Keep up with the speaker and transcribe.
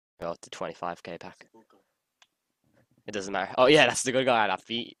Oh, the 25k pack. It doesn't matter. Oh yeah, that's the good guy. That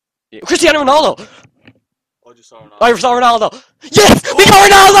feet. Cristiano Ronaldo. I just saw Ronaldo. I saw Ronaldo. Yes, we got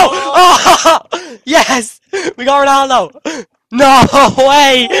Ronaldo. Oh, yes, we got Ronaldo. No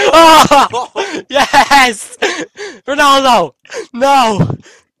way. Oh, yes, Ronaldo. No,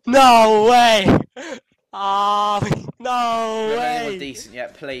 no way. Oh, no Remember way. anyone decent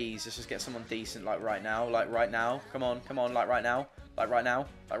yet? Please, let's just get someone decent, like right now. Like right now. Come on, come on, like right now. Like right now.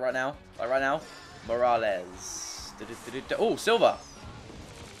 Like right now. Like right now. Morales. Oh, Silva.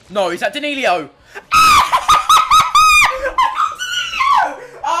 No, is that Danilo?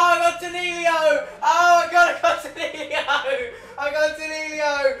 Oh, I got Danilo! Oh my god, I got Danilo! I got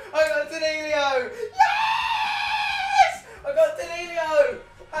Danilo! I got Danilo! Yes! I got Danilo!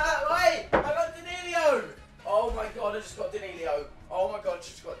 Wait! I got Danilo! Oh my god, I just got Danilo. Oh my god, I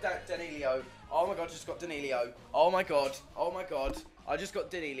just got Danilo. Oh my god, I just got Danilo. Oh my god. Oh my god. I just got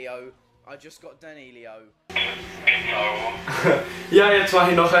Danilo. I just got Danilo. Ja, jetzt war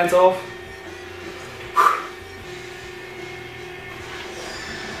hier noch eins auf.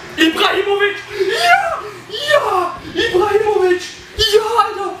 Ibrahimovic! Ja! Ja! Ibrahimovic! Ja,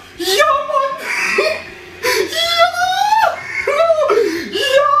 Alter! Ja, Mann! Ja!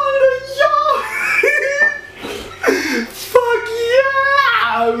 Ja, Alter! Ja! Fuck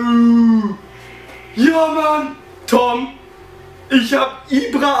yeah! Ja, Mann! Tom! Ich hab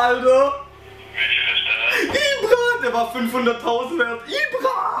Ibra, Alter! Welche ist der? Ibra! Der war 500.000 wert!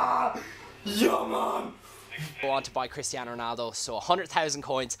 Ibra! Ja, Mann! I want to buy Cristiano Ronaldo, so 100,000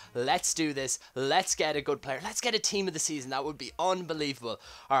 coins. Let's do this. Let's get a good player. Let's get a team of the season. That would be unbelievable.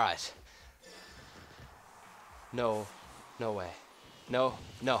 All right. No way. No,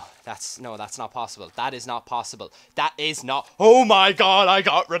 that's not possible. That is not possible. That is not. Oh my God! I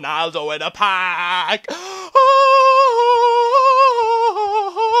got Ronaldo in a pack. Oh,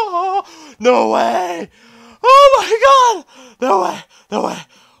 no way! Oh my God! No way! No way!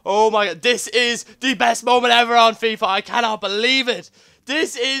 Oh my god, this is the best moment ever on FIFA. I cannot believe it.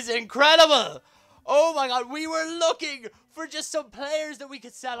 This is incredible. Oh my god, we were looking for just some players that we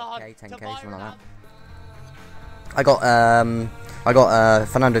could sell on. Okay, 10k, something like that. I got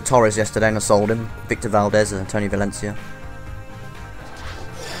Fernando Torres yesterday and I sold him. Victor Valdez and Tony Valencia.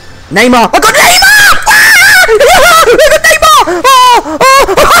 Neymar! I got Neymar! Ah! I got Neymar! Oh!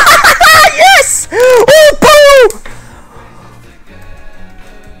 Oh! Yes! Oh, boo!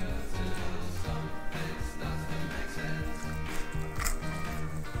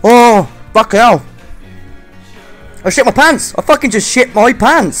 Oh, fuck hell. I shit my pants. I fucking just shit my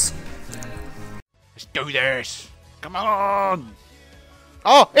pants. Let's do this. Come on.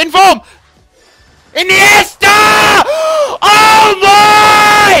 Oh, InForm Iniesta! Oh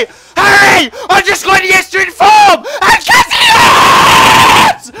my! Hurry! I just got Iniesta InForm! And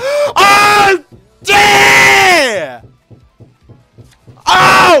Casillas! Oh dear!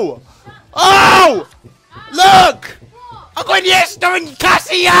 Oh! Oh! Look! I got Iniesta and Casillas!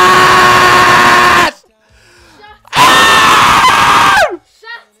 Oh!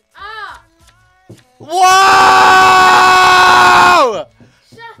 Shut up! Whoa!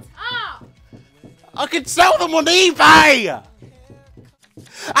 Shut up! I can sell them on eBay!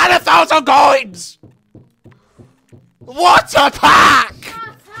 And 1,000 coins! What a pack!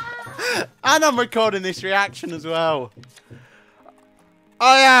 And I'm recording this reaction as well.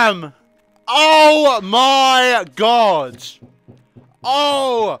 I am. Oh my god!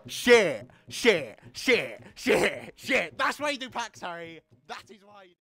 Oh shit! Shit! Shit! Shit! Shit! That's why you do packs, Harry. That is why you